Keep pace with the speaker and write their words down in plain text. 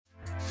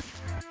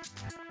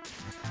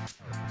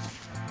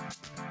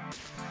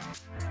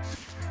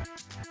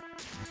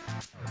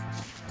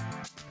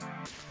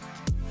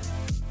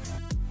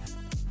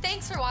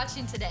Thanks for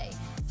watching today.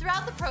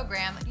 Throughout the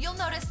program, you'll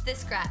notice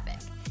this graphic.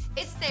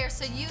 It's there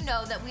so you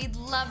know that we'd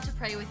love to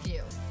pray with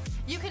you.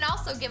 You can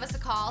also give us a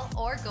call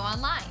or go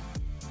online.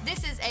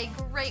 This is a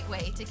great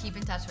way to keep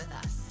in touch with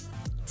us.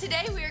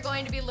 Today we are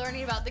going to be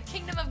learning about the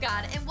kingdom of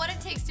God and what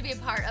it takes to be a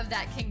part of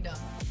that kingdom.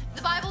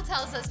 The Bible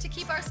tells us to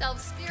keep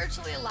ourselves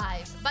spiritually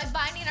alive by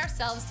binding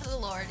ourselves to the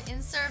Lord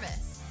in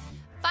service.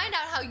 Find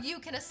out how you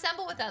can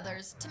assemble with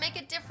others to make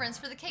a difference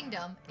for the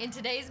kingdom in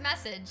today's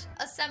message,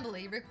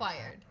 Assembly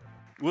Required.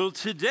 Well,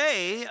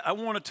 today I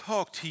want to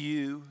talk to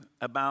you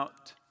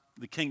about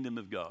the kingdom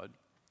of God.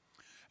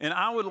 And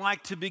I would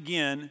like to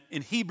begin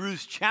in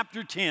Hebrews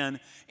chapter 10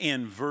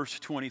 and verse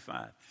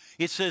 25.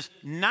 It says,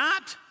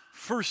 not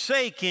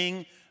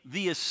forsaking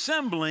the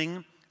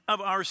assembling of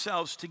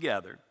ourselves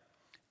together,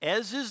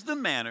 as is the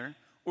manner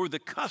or the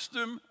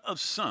custom of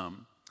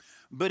some,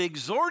 but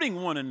exhorting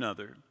one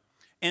another,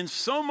 and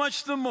so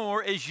much the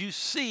more as you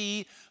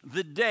see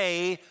the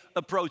day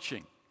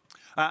approaching.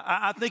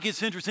 I think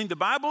it's interesting. The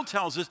Bible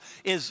tells us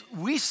is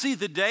we see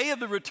the day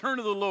of the return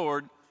of the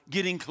Lord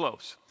getting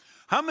close.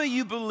 How many of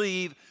you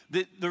believe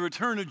that the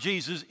return of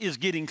Jesus is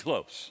getting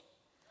close?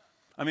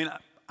 I mean,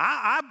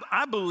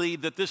 I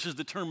believe that this is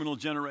the terminal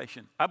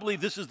generation. I believe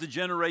this is the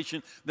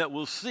generation that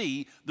will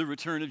see the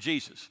return of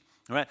Jesus.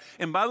 All right?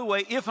 And by the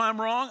way, if I'm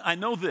wrong, I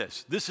know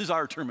this. This is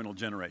our terminal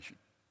generation.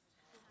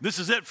 This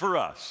is it for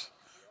us.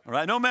 All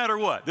right? No matter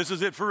what, this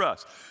is it for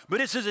us. But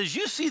it says, as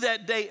you see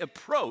that day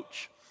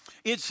approach,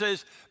 it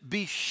says,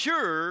 be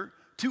sure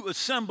to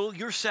assemble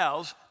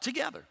yourselves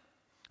together.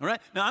 All right?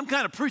 Now, I'm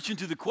kind of preaching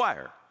to the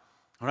choir.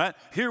 All right?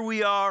 Here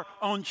we are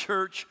on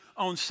church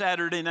on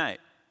Saturday night.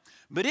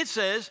 But it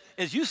says,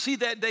 as you see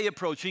that day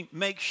approaching,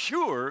 make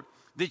sure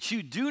that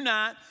you do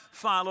not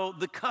follow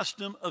the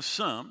custom of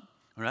some,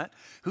 all right,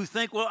 who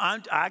think, well,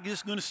 I'm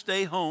just going to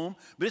stay home.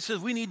 But it says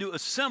we need to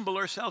assemble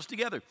ourselves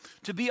together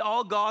to be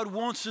all God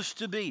wants us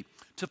to be,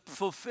 to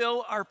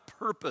fulfill our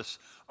purpose,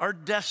 our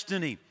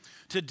destiny,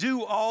 to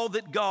do all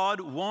that God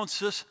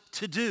wants us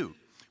to do.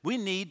 We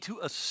need to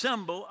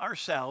assemble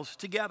ourselves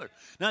together.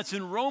 Now, it's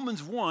in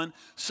Romans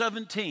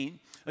 1:17,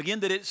 again,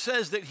 that it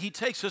says that he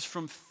takes us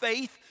from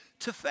faith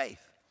to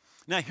faith.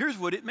 Now, here's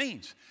what it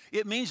means.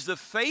 It means the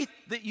faith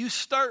that you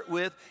start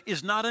with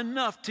is not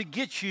enough to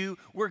get you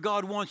where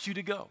God wants you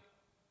to go.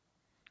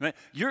 Right?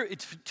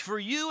 It's for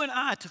you and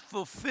I to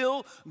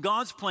fulfill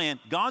God's plan,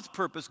 God's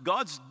purpose,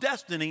 God's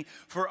destiny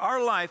for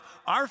our life.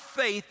 Our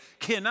faith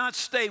cannot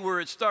stay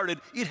where it started.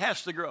 It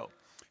has to grow.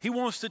 He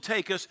wants to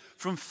take us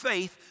from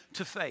faith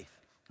to faith.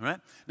 Right?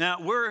 Now,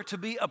 we're to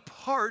be a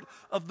part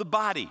of the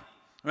body.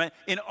 Right?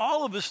 And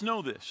all of us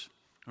know this.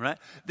 Right?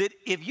 That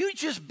if you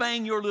just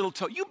bang your little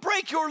toe, you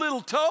break your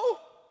little toe,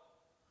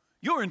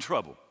 you're in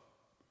trouble.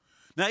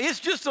 Now, it's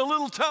just a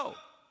little toe.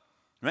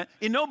 Right?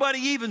 And nobody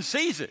even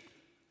sees it.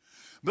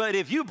 But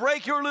if you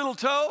break your little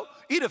toe,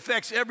 it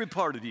affects every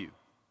part of you,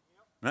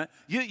 right?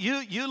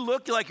 You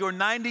look like you're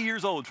 90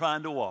 years old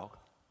trying to walk,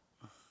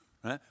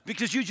 right?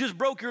 Because you just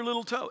broke your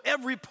little toe.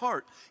 Every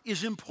part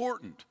is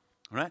important,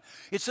 right?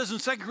 It says in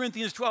 2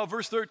 Corinthians 12,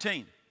 verse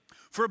 13,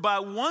 for by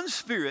one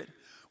Spirit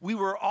we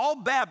were all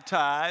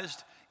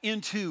baptized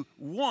into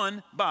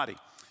one body.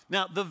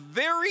 Now, the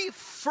very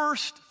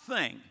first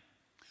thing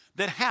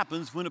that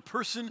happens when a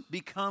person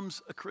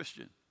becomes a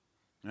Christian,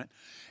 right,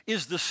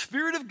 is the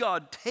Spirit of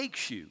God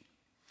takes you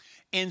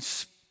in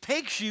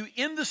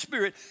the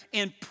Spirit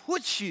and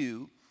puts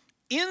you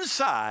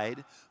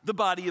inside the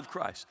body of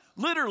Christ.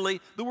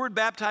 Literally, the word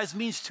baptize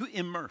means to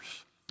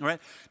immerse. All right?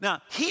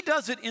 Now, he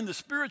does it in the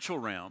spiritual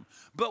realm,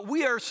 but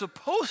we are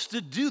supposed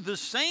to do the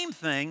same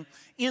thing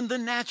in the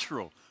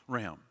natural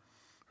realm.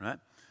 Right?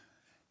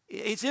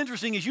 It's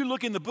interesting, as you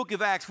look in the book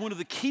of Acts, one of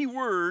the key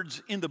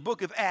words in the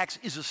book of Acts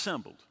is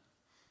assembled.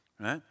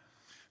 Right?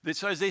 It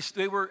says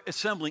they were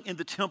assembling in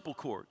the temple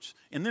courts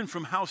and then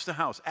from house to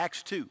house,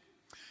 Acts 2.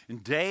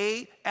 And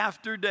day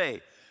after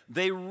day,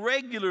 they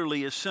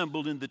regularly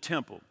assembled in the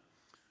temple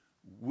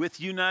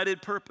with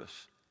united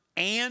purpose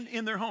and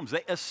in their homes.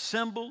 They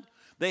assembled,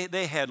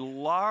 they had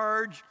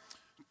large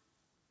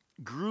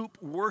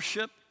group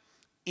worship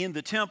in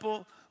the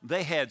temple.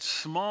 They had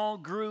small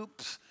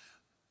groups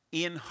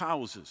in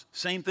houses.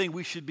 Same thing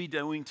we should be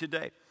doing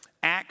today.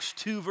 Acts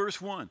 2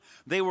 verse 1.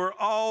 They were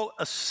all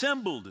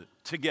assembled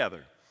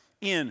together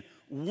in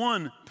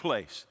one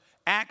place.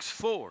 Acts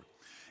 4.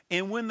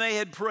 And when they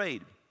had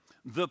prayed,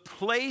 the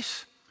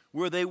place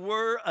where they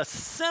were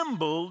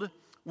assembled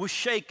was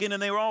shaken,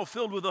 and they were all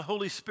filled with the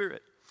Holy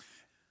Spirit.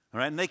 All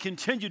right, and they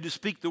continued to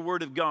speak the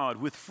word of God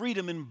with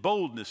freedom and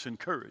boldness and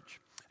courage.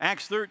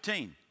 Acts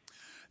 13.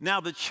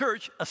 Now the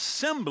church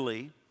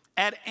assembly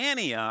at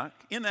Antioch,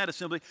 in that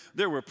assembly,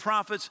 there were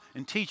prophets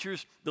and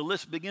teachers. The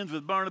list begins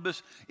with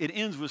Barnabas. It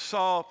ends with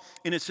Saul.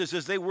 And it says,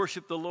 as they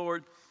worshiped the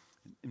Lord,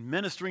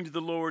 ministering to the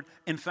Lord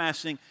and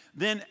fasting.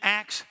 Then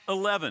Acts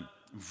 11,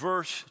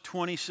 verse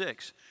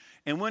 26.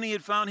 And when he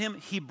had found him,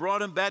 he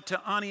brought him back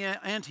to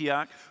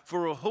Antioch.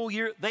 For a whole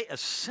year, they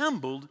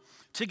assembled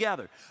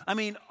together. I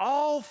mean,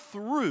 all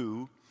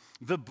through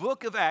the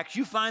book of Acts,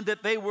 you find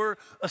that they were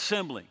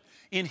assembling.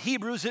 In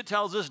Hebrews, it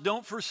tells us,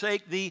 don't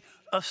forsake the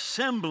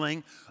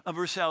assembling of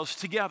ourselves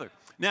together.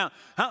 Now,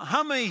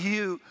 how many of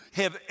you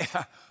have,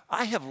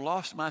 I have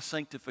lost my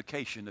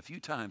sanctification a few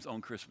times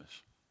on Christmas.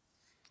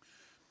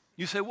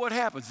 You say, what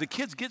happens? The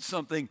kids get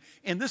something,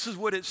 and this is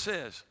what it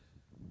says.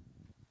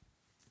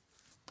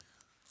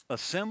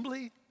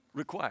 Assembly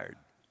required.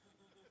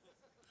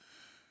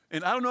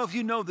 And I don't know if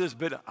you know this,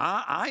 but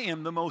I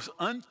am the most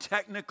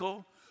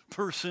untechnical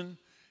person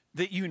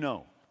that you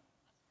know.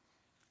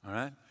 All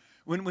right?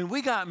 When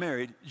we got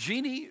married,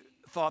 Jeannie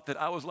thought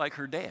that I was like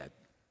her dad.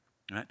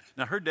 Right?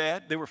 Now, her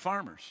dad, they were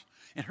farmers.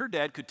 And her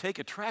dad could take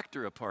a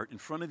tractor apart in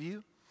front of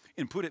you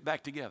and put it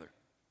back together.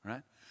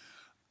 Right?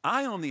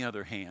 I, on the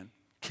other hand,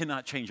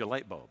 cannot change a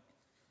light bulb.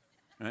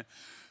 Right?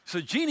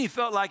 So Jeannie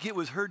felt like it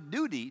was her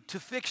duty to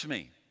fix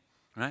me.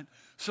 Right?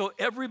 So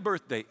every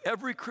birthday,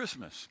 every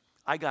Christmas,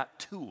 I got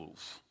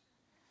tools.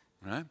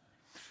 Right?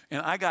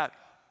 And I got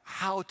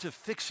how to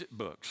fix it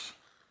books.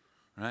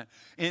 Right?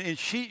 And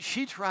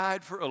she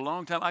tried for a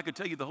long time. I could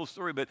tell you the whole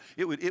story, but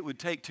it would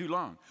take too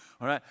long.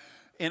 All right?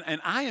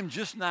 And I am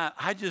just not,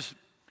 I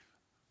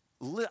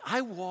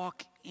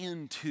walk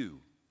into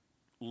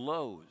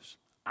Lowe's.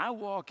 I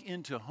walk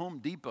into Home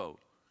Depot,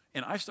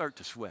 and I start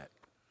to sweat.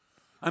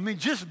 I mean,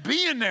 just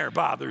being there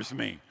bothers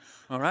me.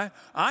 All right?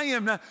 I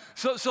am not,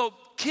 so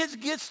kids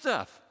get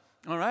stuff.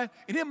 All right?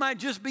 And it might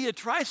just be a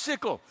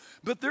tricycle,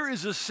 but there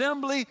is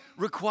assembly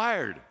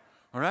required.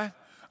 All right?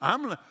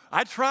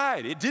 I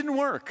tried. It didn't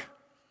work.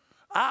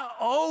 I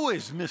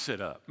always mess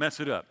it up.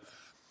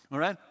 All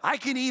right? I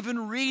can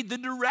even read the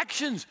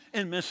directions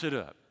and mess it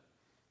up.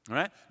 All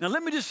right? Now,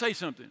 let me just say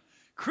something.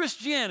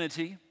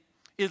 Christianity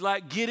is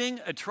like getting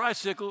a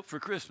tricycle for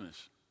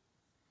Christmas.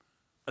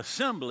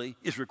 Assembly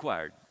is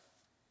required.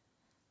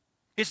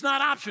 It's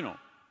not optional.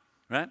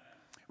 Right?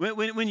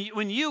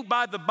 When you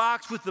buy the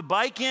box with the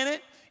bike in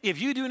it,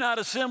 if you do not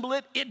assemble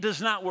it, it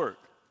does not work.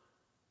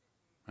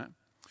 Right?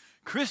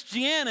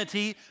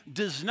 Christianity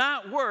does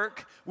not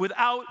work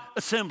without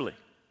assembly.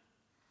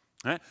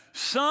 Right?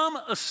 Some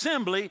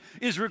assembly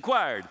is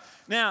required.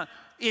 Now,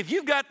 if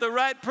you've got the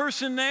right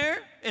person there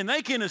and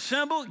they can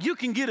assemble, you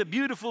can get a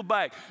beautiful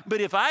bike.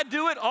 But if I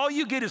do it, all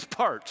you get is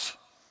parts.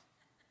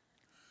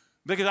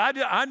 Because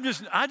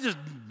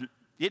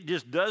it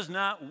just does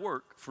not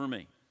work for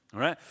me. All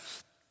right?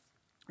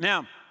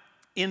 Now,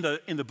 in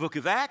the book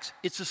of Acts,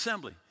 it's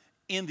assembly.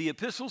 In the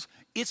epistles,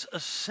 it's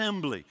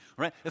assembly.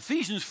 All right?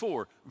 Ephesians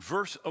 4,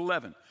 verse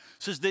 11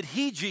 says that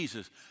he,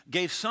 Jesus,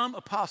 gave some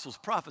apostles,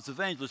 prophets,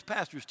 evangelists,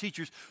 pastors,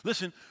 teachers,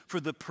 listen, for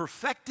the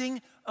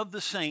perfecting of the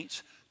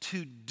saints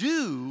to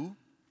do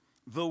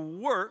the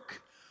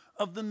work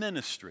of the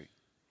ministry.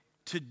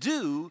 To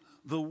do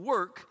the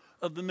work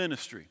of the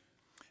ministry.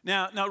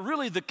 Now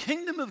really, the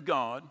kingdom of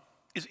God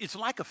it's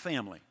like a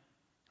family.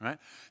 Right?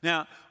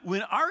 Now,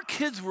 when our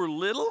kids were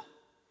little,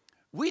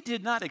 we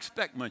did not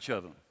expect much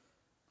of them.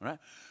 Right?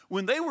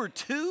 When they were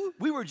 2,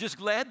 we were just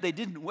glad they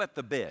didn't wet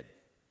the bed.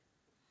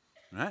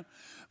 Right?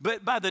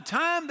 But by the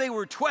time they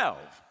were 12,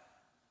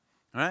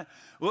 right,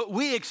 well,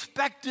 we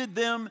expected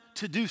them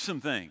to do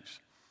some things.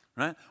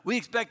 Right? We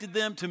expected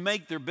them to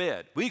make their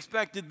bed. We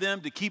expected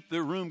them to keep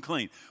their room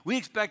clean. We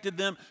expected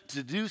them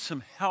to do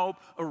some help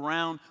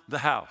around the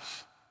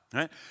house.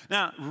 Right?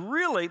 Now,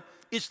 really,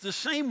 it's the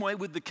same way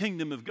with the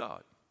kingdom of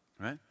God.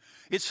 Right?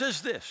 It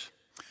says this.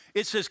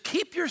 It says,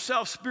 keep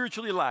yourself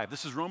spiritually alive.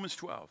 This is Romans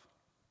 12.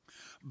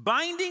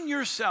 Binding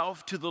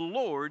yourself to the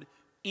Lord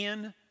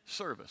in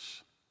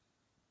service.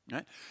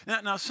 Right?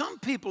 Now some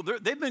people,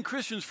 they've been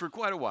Christians for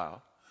quite a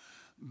while,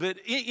 but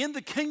in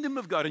the kingdom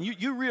of God, and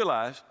you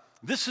realize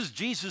this is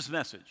Jesus'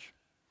 message.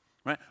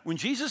 Right? When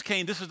Jesus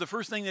came, this is the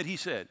first thing that he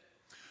said.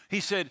 He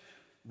said,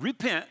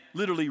 repent,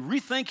 literally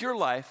rethink your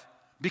life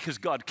because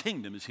God's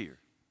kingdom is here.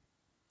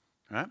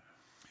 Right?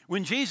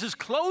 When Jesus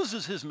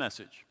closes his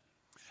message,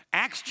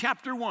 Acts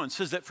chapter 1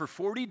 says that for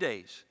 40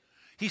 days,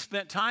 he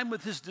spent time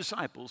with his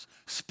disciples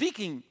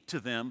speaking to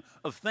them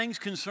of things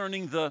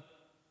concerning the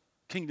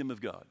kingdom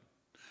of God.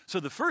 So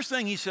the first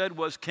thing he said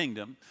was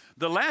kingdom.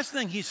 The last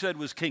thing he said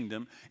was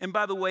kingdom. And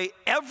by the way,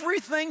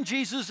 everything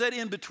Jesus said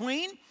in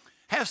between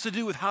has to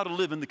do with how to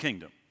live in the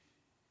kingdom.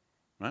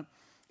 Right?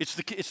 It's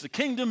the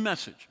kingdom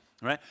message.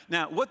 Right?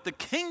 Now, what the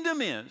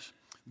kingdom is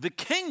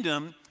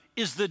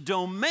the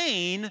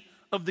domain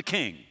of the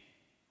king.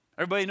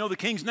 Everybody know the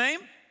king's name?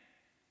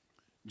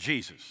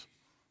 Jesus.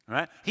 All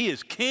right? He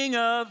is King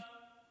of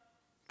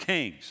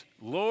kings,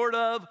 Lord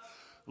of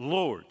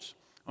lords.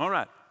 All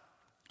right.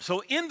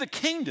 So in the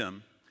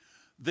kingdom,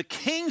 the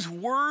king's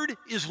word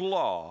is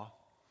law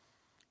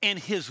and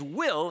his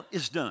will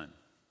is done.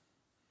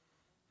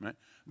 Right?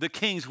 The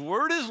king's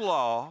word is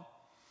law.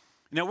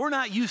 Now, we're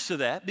not used to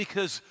that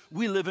because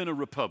we live in a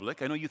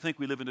republic. I know you think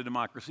we live in a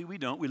democracy. We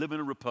don't. We live in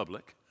a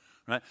republic.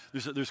 Right?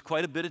 There's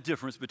quite a bit of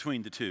difference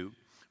between the two.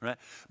 Right?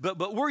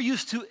 But we're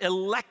used to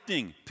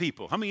electing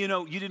people. How many of you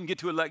know you didn't get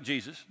to elect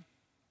Jesus?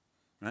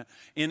 Right?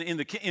 In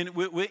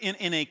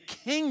a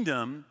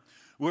kingdom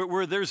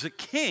where there's a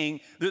king,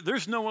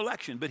 there's no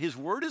election, but his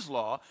word is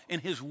law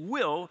and his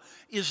will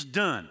is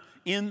done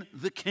in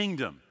the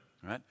kingdom.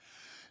 Right?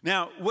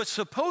 Now, what's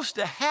supposed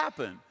to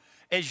happen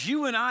as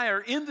you and I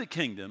are in the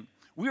kingdom,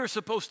 we are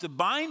supposed to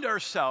bind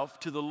ourselves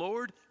to the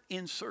Lord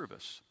in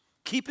service,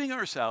 keeping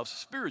ourselves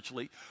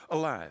spiritually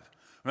alive,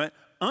 right?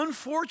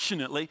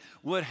 Unfortunately,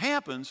 what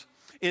happens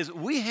is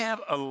we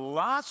have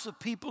lots of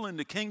people in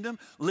the kingdom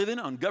living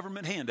on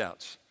government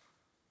handouts.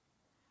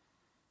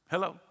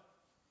 Hello?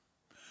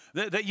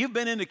 That you've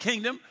been in the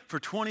kingdom for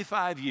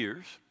 25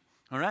 years,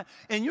 all right?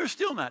 And you're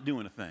still not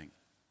doing a thing,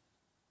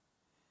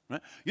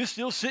 right? You're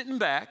still sitting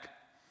back,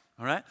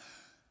 all right?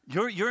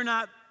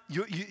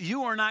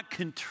 You are not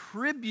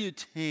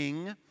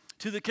contributing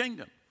to the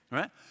kingdom,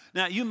 right?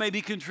 Now, you may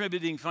be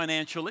contributing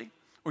financially,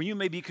 or you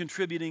may be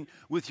contributing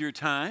with your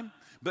time,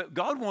 but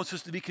God wants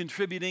us to be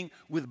contributing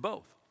with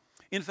both.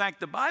 In fact,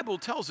 the Bible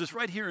tells us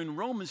right here in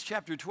Romans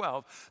chapter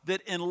 12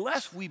 that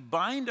unless we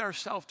bind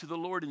ourselves to the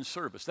Lord in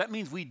service, that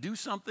means we do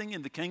something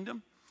in the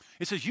kingdom,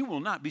 it says you will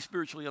not be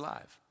spiritually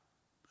alive.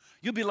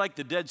 You'll be like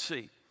the Dead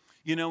Sea.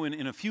 You know,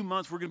 in a few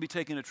months, we're going to be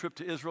taking a trip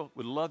to Israel.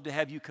 Would love to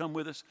have you come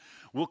with us.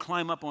 We'll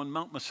climb up on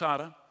Mount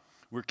Masada,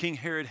 where King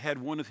Herod had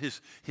one of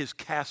his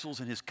castles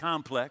and his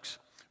complex,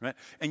 right?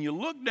 And you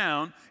look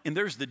down, and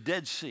there's the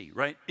Dead Sea,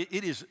 right?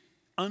 It is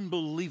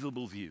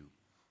unbelievable view,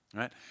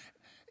 right?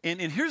 And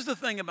here's the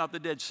thing about the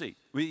Dead Sea.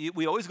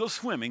 We always go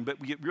swimming, but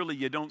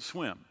you don't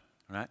swim,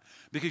 right?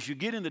 Because you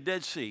get in the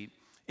Dead Sea,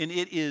 and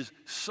it is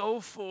so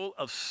full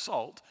of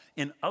salt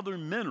and other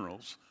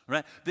minerals,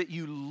 right, that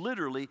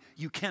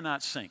you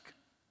cannot sink.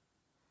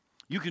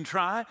 You can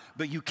try,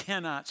 but you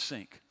cannot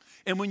sink.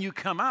 And when you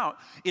come out,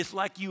 it's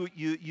like you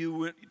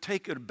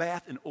take a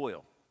bath in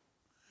oil.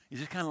 It's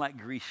just kind of like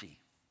greasy,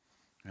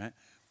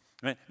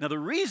 right? Now, the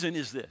reason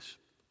is this.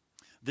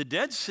 The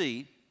Dead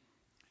Sea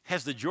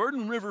has the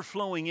Jordan River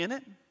flowing in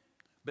it,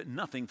 but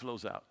nothing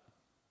flows out.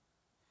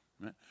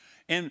 Right?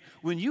 And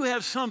when you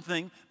have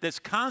something that's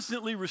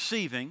constantly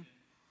receiving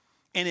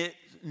and it's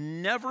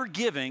never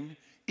giving,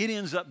 it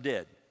ends up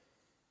dead.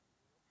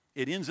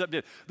 It ends up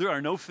dead. There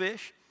are no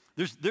fish.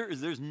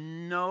 There's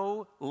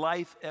no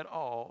life at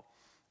all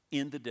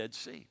in the Dead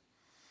Sea.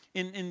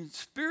 And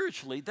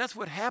spiritually, that's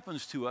what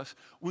happens to us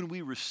when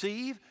we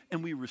receive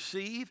and we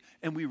receive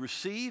and we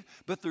receive,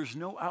 but there's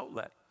no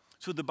outlet.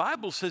 So the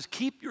Bible says,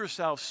 keep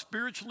yourself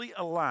spiritually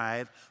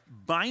alive,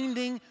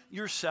 binding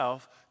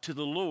yourself to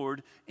the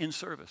Lord in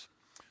service.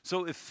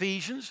 So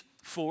Ephesians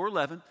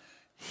 4:11,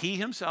 he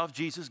himself,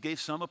 Jesus, gave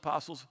some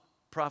apostles,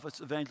 prophets,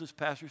 evangelists,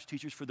 pastors,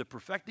 teachers for the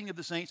perfecting of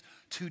the saints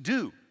to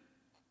do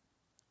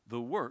the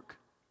work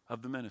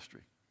of the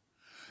ministry.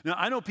 Now,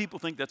 I know people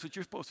think that's what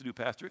you're supposed to do,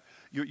 Pastor.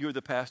 You're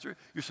the pastor.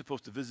 You're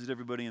supposed to visit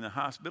everybody in the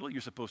hospital.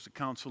 You're supposed to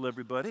counsel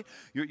everybody.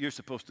 You're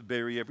supposed to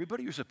bury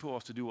everybody. You're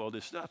supposed to do all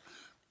this stuff.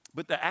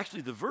 But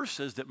actually, the verse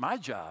says that my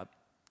job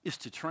is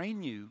to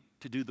train you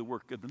to do the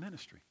work of the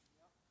ministry.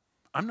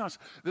 I'm not.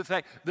 In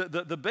fact,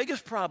 the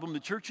biggest problem the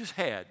church has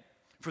had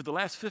for the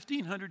last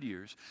 1,500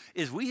 years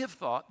is we have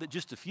thought that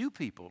just a few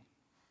people,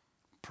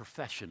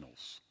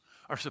 professionals,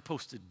 are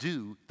supposed to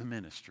do the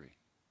ministry,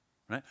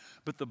 right?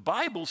 But the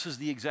Bible says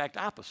the exact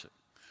opposite.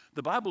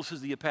 The Bible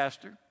says the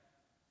pastor,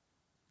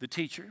 the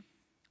teacher,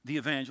 the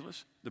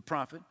evangelist, the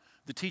prophet,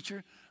 the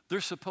teacher, they're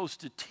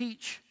supposed to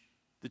teach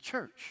the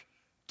church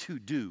to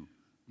do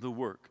the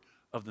work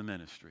of the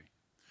ministry.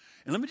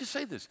 And let me just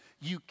say this.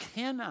 You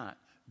cannot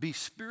be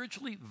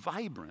spiritually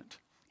vibrant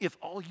if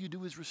all you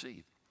do is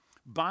receive.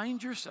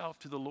 Bind yourself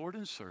to the Lord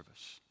in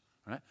service,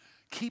 right?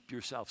 Keep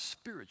yourself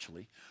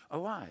spiritually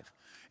alive.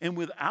 And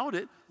without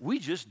it, we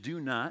just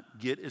do not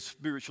get as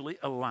spiritually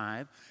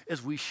alive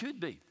as we should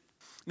be.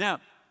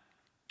 Now,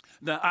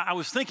 I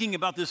was thinking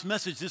about this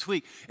message this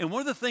week, and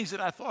one of the things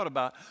that I thought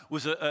about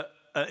was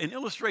an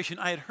illustration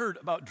I had heard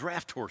about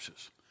draft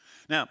horses.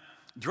 Now,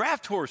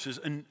 draft horses,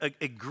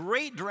 a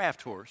great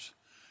draft horse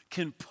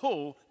can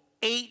pull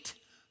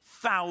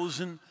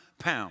 8,000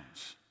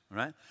 pounds,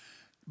 right?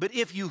 But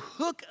if you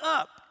hook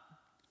up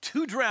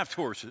two draft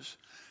horses,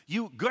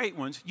 great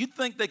ones, you'd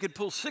think they could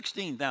pull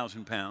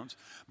 16,000 pounds,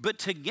 but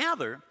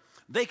together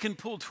they can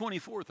pull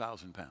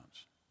 24,000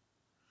 pounds.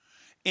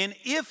 And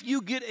if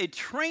you get a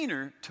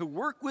trainer to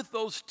work with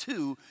those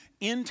two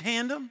in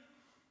tandem,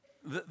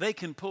 they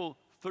can pull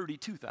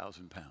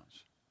 32,000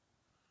 pounds.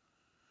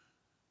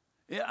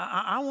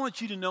 I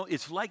want you to know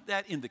it's like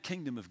that in the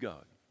kingdom of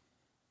God,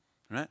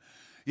 right?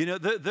 You know,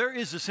 there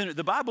is a sinner.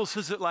 The Bible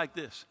says it like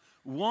this.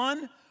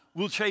 One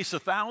will chase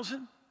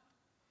 1,000,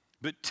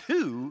 but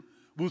two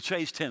will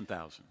chase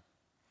 10,000.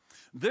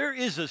 There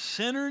is a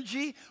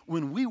synergy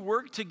when we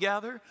work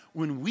together,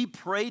 when we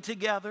pray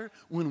together,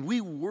 when we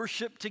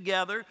worship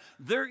together.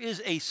 There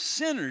is a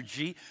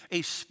synergy,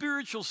 a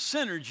spiritual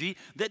synergy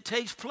that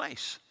takes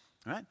place,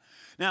 right?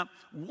 Now,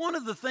 one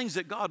of the things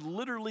that God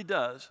literally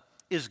does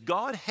is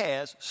God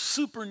has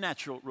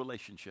supernatural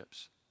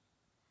relationships.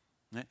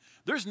 Right?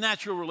 There's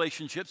natural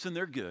relationships and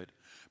they're good,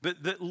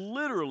 but that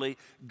literally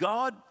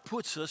God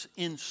puts us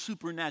in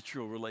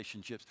supernatural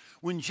relationships.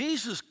 When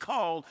Jesus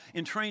called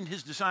and trained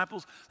his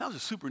disciples, that was a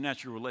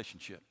supernatural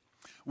relationship.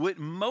 What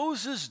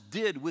Moses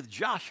did with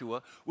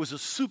Joshua was a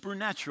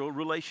supernatural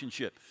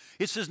relationship.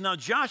 It says, now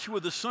Joshua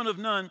the son of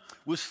Nun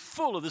was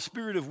full of the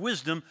spirit of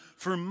wisdom,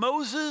 for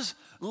Moses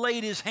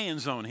laid his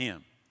hands on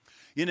him.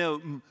 You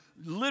know,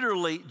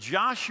 literally,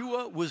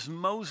 Joshua was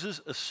Moses'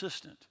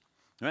 assistant.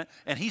 Right?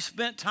 And he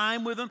spent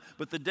time with him,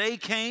 but the day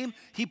came,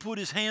 he put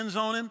his hands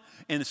on him,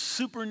 and a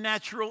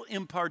supernatural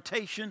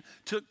impartation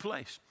took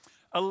place.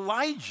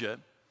 Elijah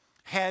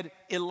had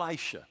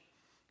Elisha.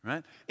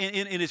 Right?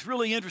 And it's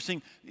really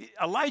interesting.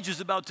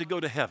 Elijah's about to go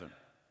to heaven.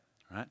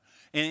 Right?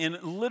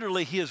 And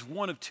literally, he is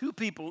one of two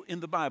people in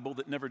the Bible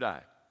that never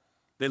die.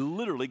 They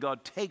literally,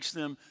 God takes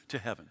them to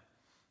heaven.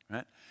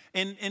 Right?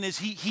 And as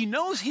he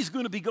knows he's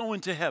going to be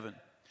going to heaven.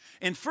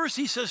 And first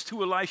he says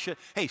to Elisha,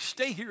 hey,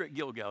 stay here at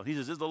Gilgal. He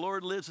says, as the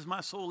Lord lives, as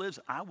my soul lives,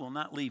 I will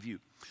not leave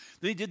you.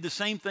 Then he did the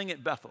same thing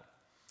at Bethel.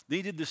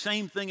 He did the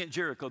same thing at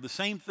Jericho, the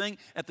same thing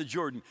at the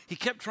Jordan. He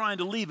kept trying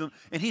to leave him,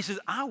 and he says,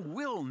 I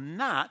will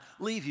not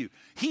leave you.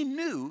 He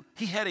knew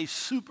he had a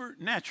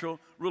supernatural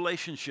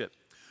relationship.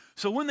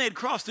 So when they had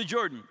crossed the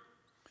Jordan,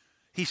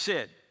 he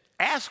said,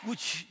 ask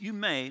what you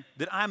may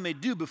that I may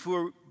do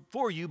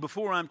for you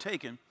before I'm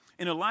taken.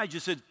 And Elijah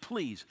said,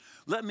 please,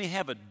 let me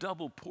have a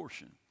double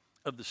portion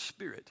of the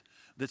Spirit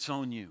that's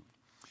on you.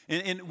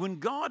 And when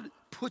God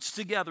puts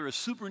together a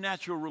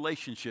supernatural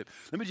relationship,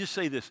 let me just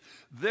say this.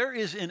 There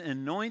is an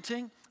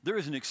anointing, there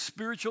is an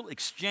spiritual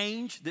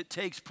exchange that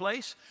takes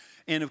place.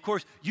 And of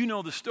course, you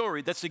know the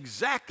story. That's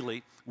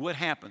exactly what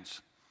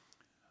happens.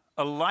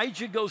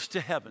 Elijah goes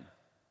to heaven,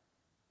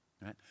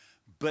 right?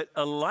 But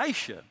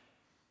Elisha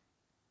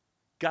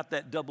got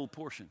that double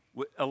portion.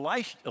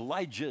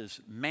 Elijah's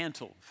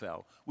mantle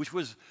fell, which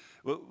was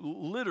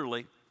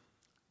literally,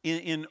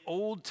 in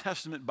Old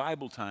Testament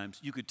Bible times,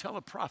 you could tell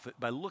a prophet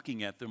by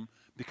looking at them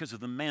because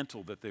of the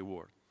mantle that they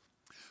wore.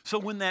 So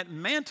when that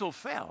mantle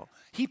fell,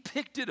 he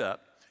picked it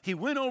up, he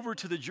went over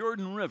to the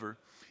Jordan River,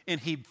 and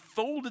he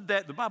folded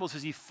that, the Bible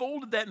says he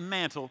folded that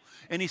mantle,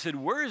 and he said,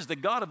 where is the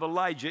God of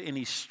Elijah? And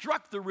he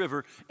struck the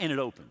river, and it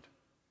opened.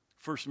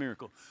 First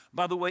miracle.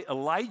 By the way,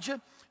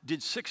 Elijah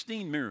did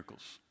 16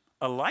 miracles.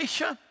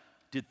 Elisha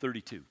did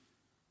 32.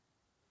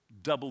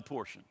 Double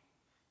portion.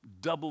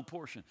 Double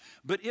portion.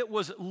 But it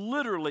was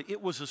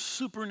a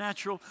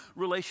supernatural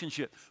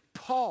relationship.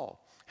 Paul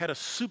had a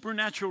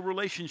supernatural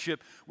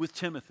relationship with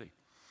Timothy.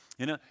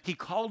 You know, he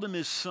called him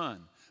his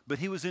son, but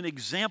he was an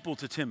example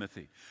to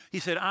Timothy. He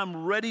said,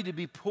 I'm ready to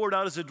be poured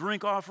out as a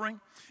drink offering,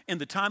 and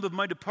the time of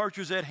my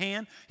departure is at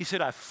hand. He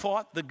said, I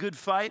fought the good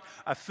fight,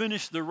 I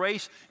finished the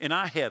race, and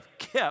I have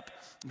kept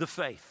the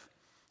faith.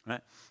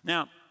 Right?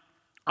 Now,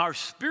 our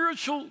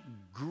spiritual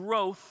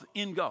growth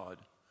in God,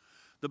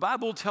 the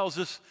Bible tells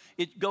us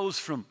it goes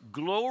from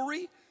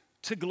glory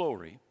to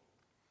glory.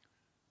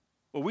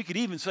 Or we could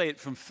even say it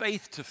from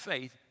faith to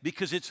faith,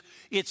 because it's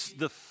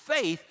the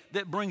faith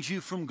that brings you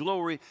from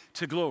glory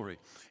to glory.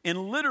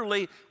 And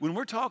literally, when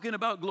we're talking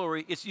about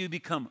glory, it's you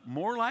become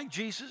more like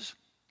Jesus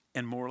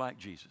and more like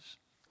Jesus.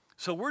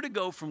 So we're to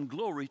go from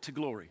glory to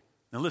glory.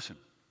 Now listen,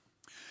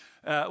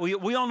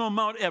 we all know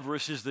Mount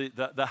Everest is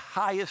the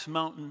highest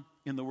mountain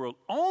in the world,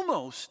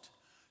 almost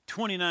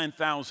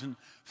 29,000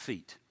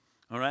 feet.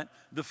 All right?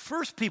 The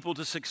first people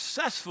to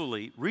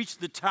successfully reach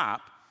the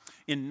top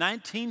in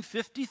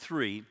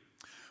 1953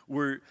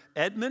 were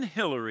Edmund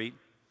Hillary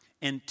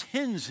and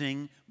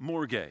Tenzing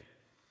Norgay.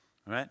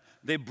 All right?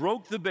 They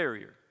broke the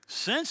barrier.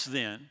 Since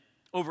then,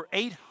 over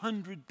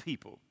 800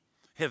 people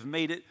have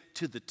made it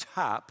to the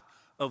top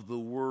of the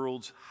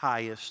world's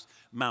highest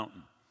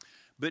mountain.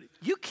 But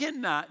you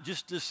cannot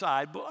just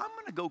decide, well, I'm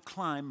going to go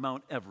climb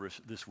Mount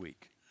Everest this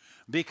week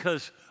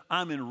because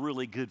I'm in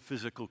really good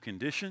physical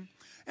condition,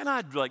 and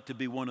I'd like to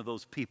be one of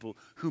those people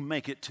who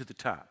make it to the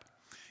top.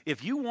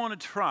 If you want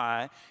to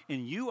try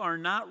and you are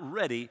not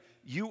ready,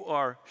 you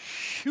are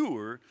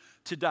sure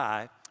to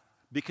die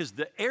because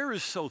the air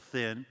is so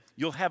thin,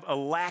 you'll have a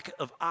lack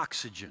of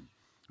oxygen,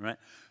 right?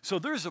 So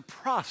there's a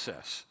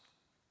process,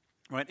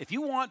 right? If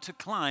you want to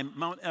climb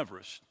Mount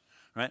Everest,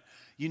 right,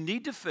 you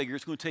need to figure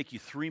it's going to take you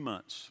 3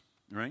 months,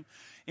 right?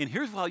 And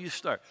here's how you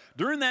start.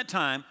 During that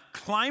time,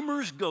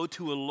 climbers go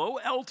to a low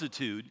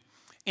altitude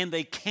and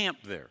they camp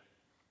there,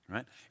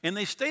 right? And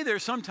they stay there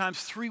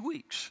sometimes 3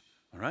 weeks,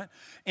 all right?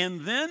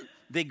 And then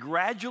they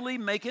gradually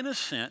make an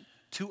ascent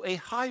to a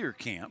higher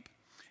camp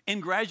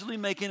and gradually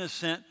make an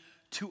ascent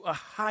to a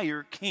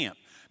higher camp.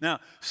 Now,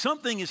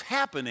 something is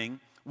happening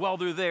while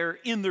they're there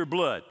in their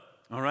blood,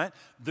 all right?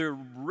 Their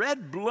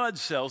red blood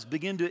cells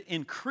begin to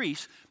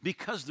increase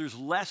because there's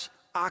less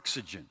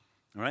oxygen,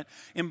 all right?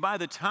 And by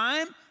the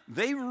time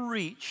they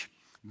reach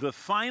the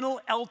final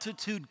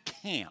altitude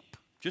camp,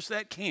 just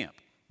that camp,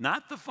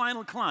 not the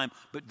final climb,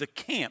 but the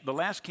camp, the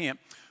last camp,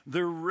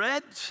 the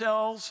red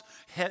cells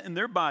in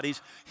their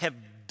bodies have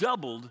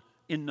doubled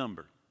in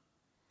number,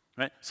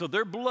 right? So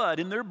their blood,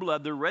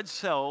 their red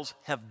cells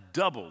have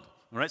doubled,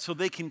 all right? So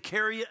they can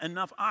carry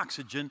enough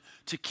oxygen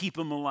to keep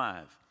them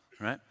alive,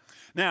 right?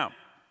 Now,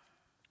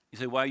 you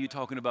say, why are you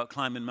talking about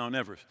climbing Mount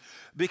Everest?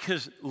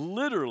 Because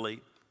literally,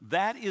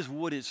 that is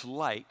what it's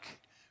like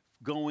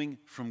going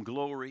from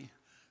glory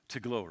to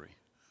glory.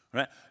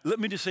 Right? Let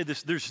me just say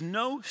this. There's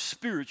no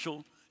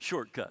spiritual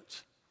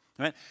shortcuts.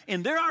 Right?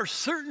 And there are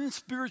certain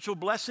spiritual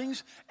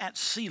blessings at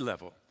sea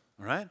level.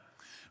 Right?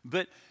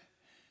 But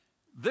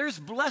there's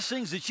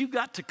blessings that you've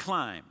got to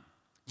climb.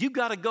 You've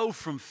got to go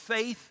from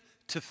faith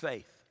to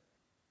faith.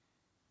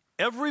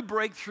 Every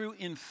breakthrough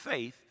in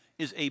faith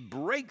is a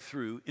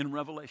breakthrough in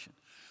revelation.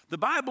 The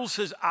Bible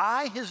says,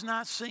 eye has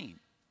not seen,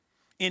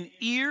 and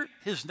ear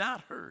has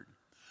not heard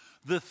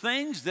the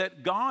things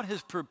that God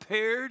has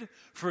prepared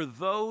for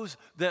those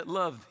that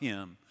love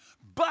him.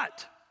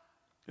 But,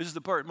 this is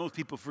the part most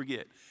people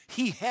forget,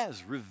 he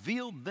has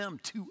revealed them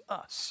to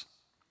us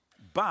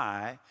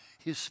by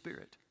his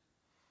Spirit.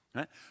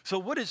 Right? So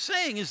what it's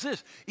saying is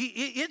this.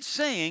 It's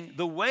saying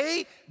the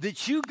way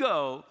that you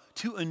go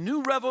to a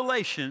new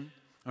revelation,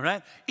 all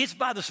right, it's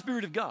by the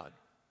Spirit of God.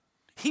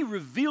 He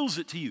reveals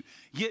it to you.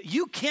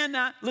 You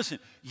cannot, listen,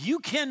 you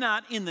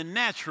cannot in the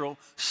natural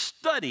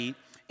study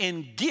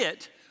and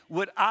get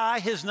what eye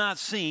has not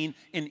seen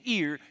and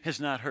ear has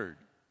not heard.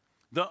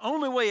 The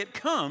only way it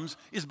comes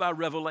is by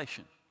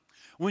revelation.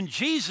 When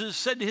Jesus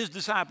said to his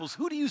disciples,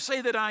 who do you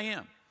say that I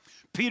am?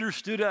 Peter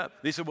stood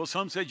up. They said, well,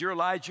 some said you're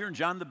Elijah and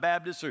John the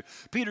Baptist. Or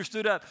Peter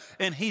stood up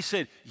and he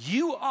said,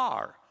 you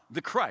are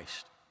the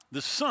Christ,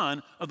 the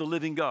Son of the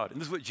living God.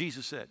 And this is what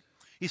Jesus said.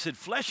 He said,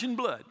 flesh and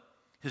blood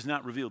has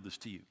not revealed this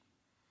to you.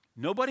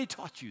 Nobody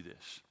taught you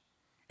this.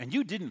 And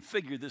you didn't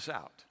figure this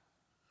out.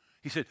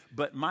 He said,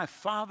 but my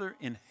Father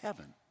in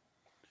heaven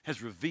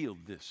has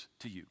revealed this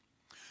to you.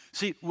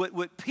 See,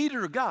 what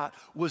Peter got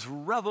was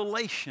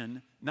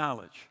revelation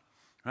knowledge.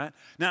 Right?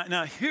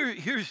 Now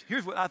here's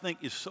what I think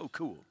is so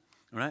cool.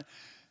 Right?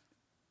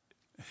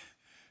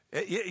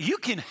 You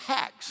can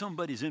hack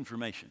somebody's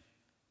information.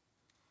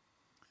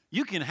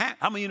 You can hack,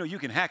 you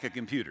can hack a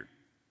computer.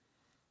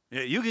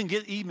 You can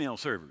get email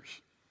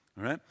servers.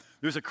 All right?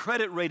 There's a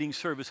credit rating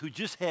service who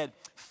just had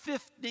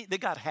 15, they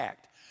got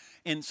hacked.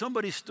 And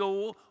somebody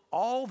stole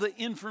all the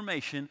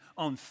information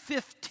on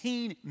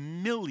 15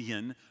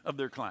 million of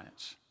their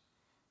clients.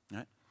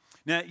 Right?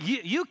 Now,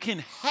 you can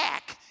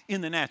hack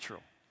in the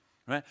natural.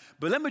 Right?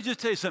 But let me just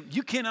tell you something.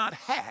 You cannot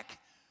hack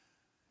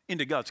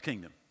into God's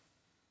kingdom.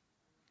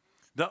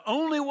 The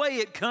only way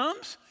it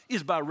comes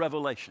is by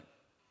revelation.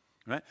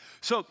 Right?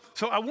 So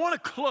I want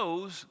to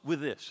close with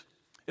this.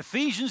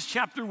 Ephesians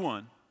chapter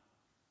 1.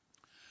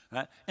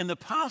 Right? And the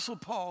Apostle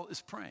Paul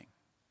is praying.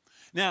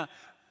 Now,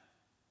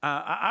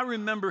 I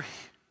remember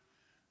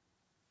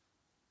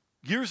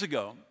years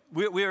ago,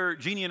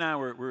 Jeannie and I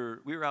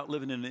were out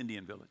living in an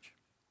Indian village.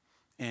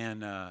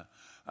 And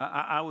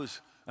I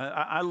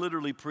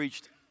literally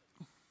preached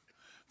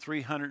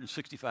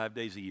 365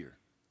 days a year.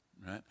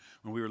 Right?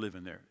 When we were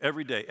living there.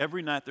 Every day,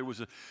 every night there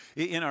was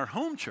in our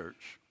home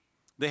church,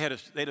 they had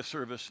a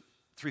service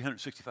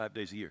 365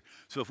 days a year.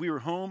 So if we were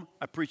home,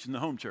 I preached in the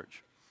home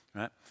church.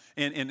 Right?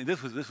 And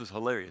this was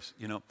hilarious,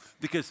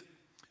 because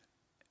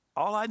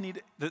all I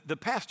needed, the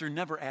pastor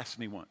never asked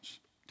me once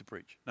to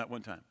preach, not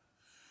one time.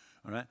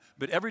 All right?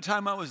 But every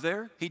time I was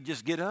there, he'd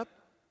just get up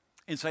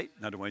and say,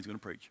 now Duane's going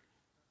to preach.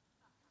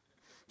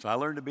 So I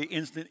learned to be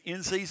instant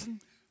in season,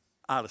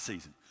 out of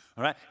season.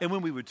 All right? And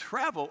when we would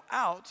travel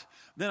out,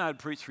 then I'd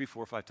preach 3,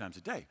 4, 5 times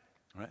a day.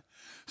 All right?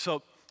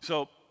 So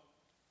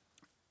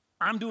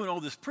I'm doing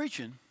all this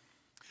preaching,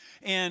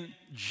 and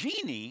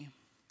Jeannie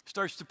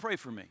starts to pray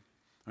for me.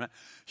 All right?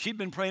 She'd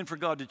been praying for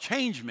God to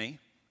change me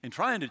and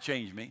trying to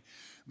change me,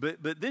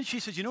 but then she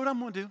says, you know what I'm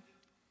going to do?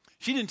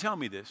 She didn't tell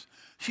me this.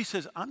 She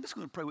says, I'm just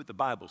going to pray what the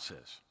Bible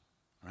says.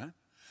 All right?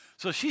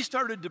 So she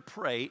started to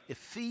pray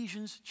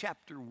Ephesians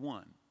chapter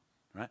 1.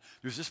 Right?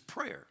 There's this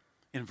prayer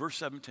in verse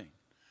 17.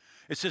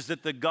 It says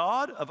that the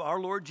God of our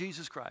Lord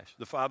Jesus Christ,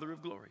 the Father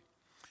of glory,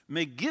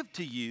 may give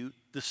to you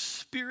the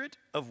spirit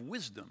of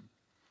wisdom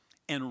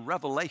and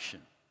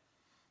revelation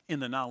in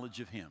the knowledge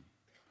of him.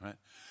 Right?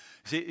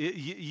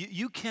 See,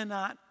 you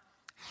cannot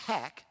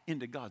hack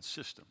into God's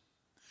system,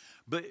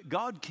 but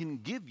God can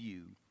give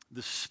you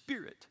the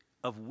spirit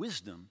of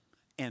wisdom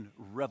and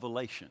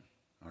revelation.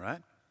 All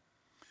right?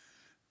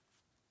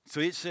 So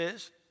it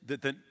says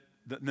that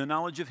the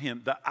knowledge of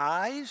him, the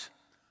eyes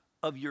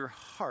of your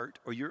heart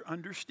or your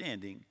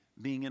understanding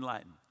being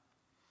enlightened.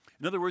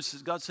 In other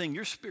words, God's saying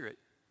your spirit,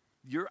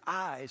 your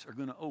eyes are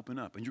going to open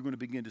up and you're going to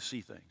begin to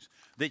see things.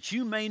 That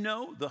you may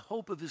know the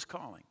hope of his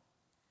calling,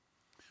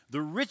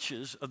 the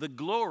riches of the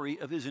glory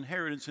of his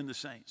inheritance in the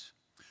saints.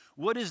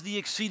 What is the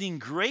exceeding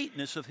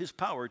greatness of his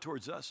power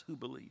towards us who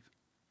believe?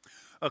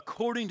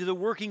 According to the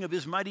working of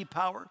his mighty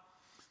power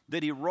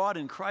that he wrought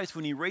in Christ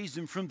when he raised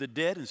him from the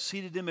dead and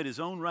seated him at his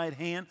own right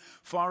hand,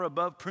 far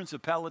above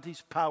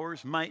principalities,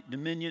 powers, might,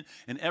 dominion,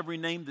 and every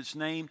name that's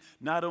named,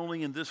 not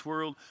only in this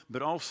world,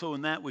 but also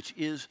in that which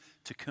is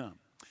to come.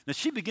 Now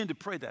she began to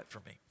pray that for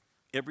me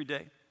every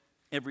day,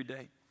 every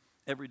day,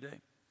 every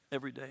day,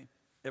 every day,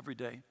 every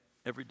day,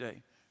 every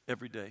day,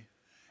 every day.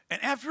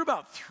 And after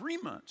about 3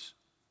 months,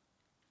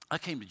 I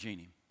came to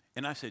Jeannie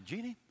and I said,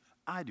 Jeannie,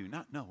 I do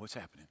not know what's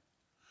happening.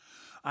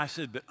 I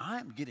said, but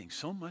I'm getting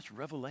so much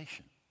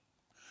revelation.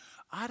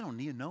 I don't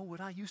even know what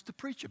I used to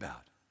preach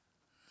about.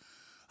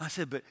 I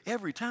said, but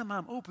every time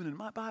I'm opening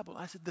my Bible,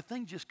 I said, the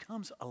thing just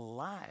comes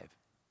alive.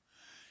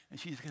 And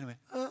she's kind of went,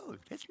 oh,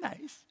 that's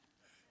nice.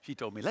 She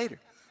told me later.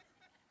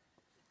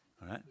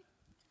 All right?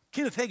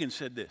 Kenneth Hagin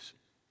said this.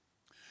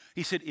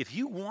 He said, if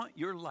you want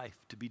your life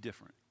to be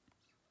different,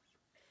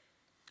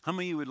 how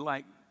many of you would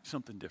like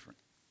something different?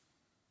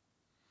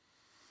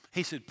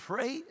 He said,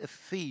 pray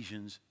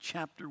Ephesians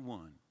chapter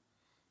 1,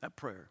 that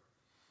prayer.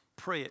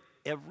 Pray it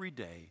every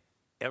day,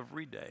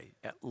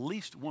 at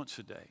least once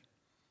a day.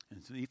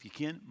 And so if you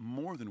can,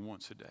 more than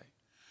once a day.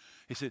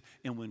 He said,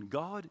 and when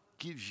God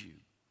gives you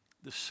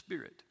the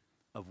spirit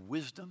of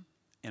wisdom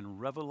and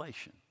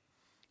revelation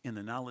in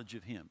the knowledge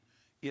of him,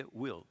 it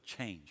will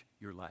change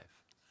your life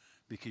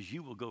because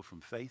you will go from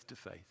faith to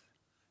faith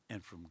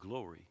and from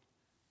glory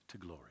to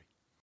glory.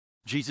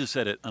 Jesus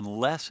said it,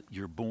 unless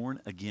you're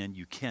born again,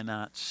 you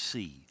cannot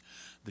see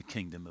the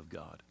kingdom of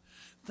God.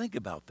 Think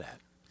about that.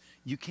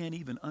 You can't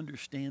even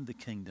understand the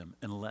kingdom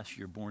unless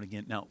you're born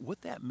again. Now,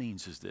 what that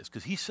means is this,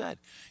 because he said,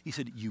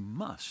 you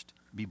must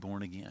be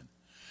born again.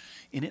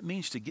 And it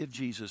means to give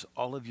Jesus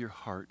all of your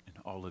heart and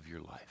all of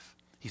your life.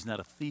 He's not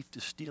a thief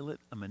to steal it,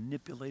 a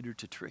manipulator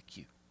to trick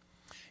you.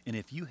 And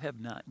if you have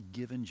not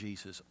given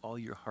Jesus all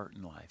your heart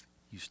and life,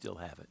 you still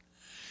have it.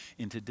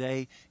 And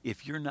today,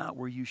 if you're not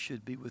where you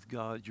should be with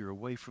God, you're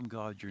away from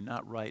God, you're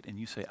not right, and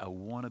you say, I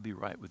want to be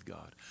right with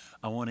God,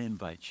 I want to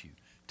invite you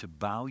to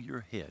bow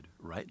your head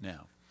right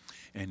now.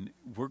 And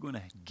we're going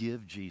to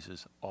give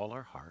Jesus all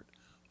our heart,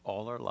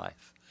 all our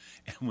life.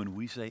 And when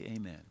we say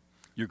amen,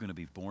 you're going to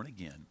be born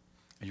again,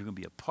 and you're going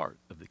to be a part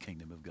of the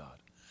kingdom of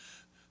God.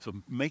 So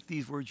make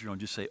these words your own.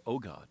 Just say, oh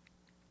God,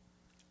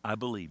 I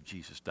believe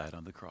Jesus died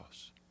on the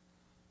cross.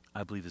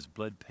 I believe his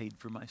blood paid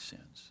for my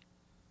sins.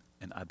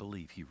 And I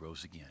believe he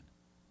rose again.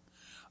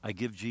 I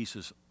give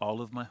Jesus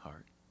all of my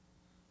heart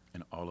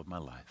and all of my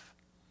life.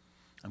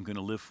 I'm going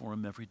to live for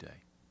him every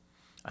day.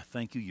 I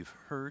thank you, you've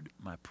heard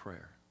my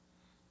prayer,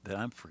 that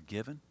I'm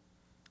forgiven,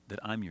 that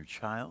I'm your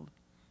child,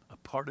 a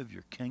part of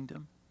your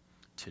kingdom,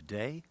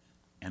 today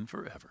and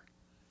forever.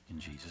 In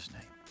Jesus'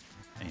 name,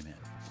 amen.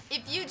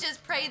 If you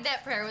just prayed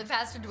that prayer with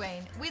Pastor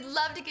Duane, we'd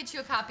love to get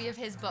you a copy of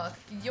his book,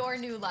 Your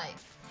New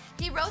Life.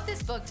 He wrote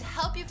this book to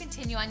help you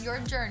continue on your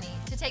journey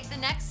to take the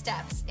next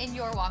steps in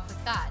your walk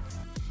with God.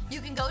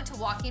 You can go to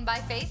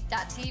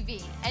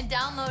walkingbyfaith.tv and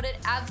download it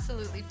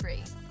absolutely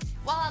free.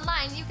 While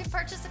online, you can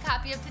purchase a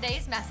copy of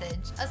today's message,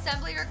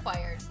 Assembly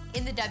Required,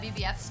 in the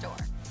WBF store.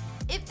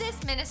 If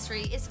this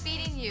ministry is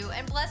feeding you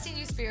and blessing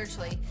you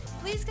spiritually,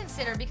 please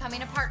consider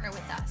becoming a partner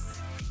with us.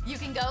 You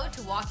can go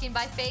to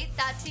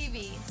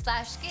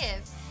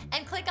walkingbyfaith.tv/give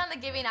and click on the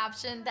giving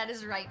option that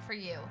is right for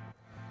you.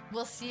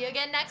 We'll see you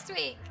again next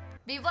week.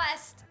 Be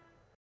blessed.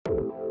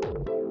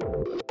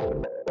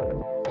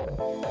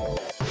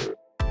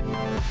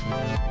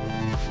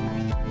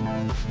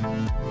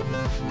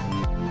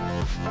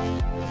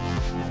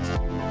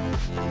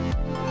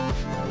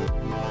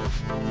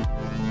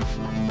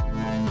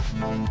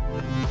 Thank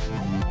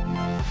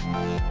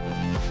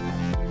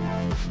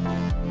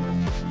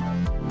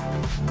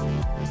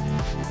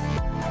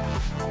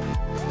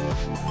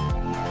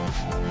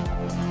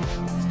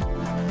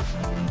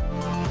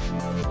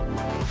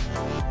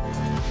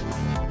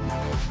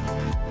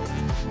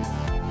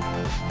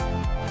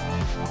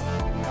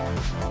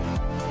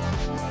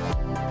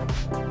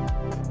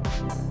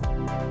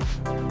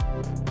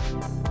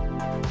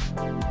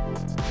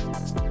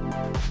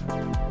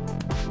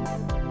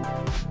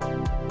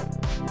you.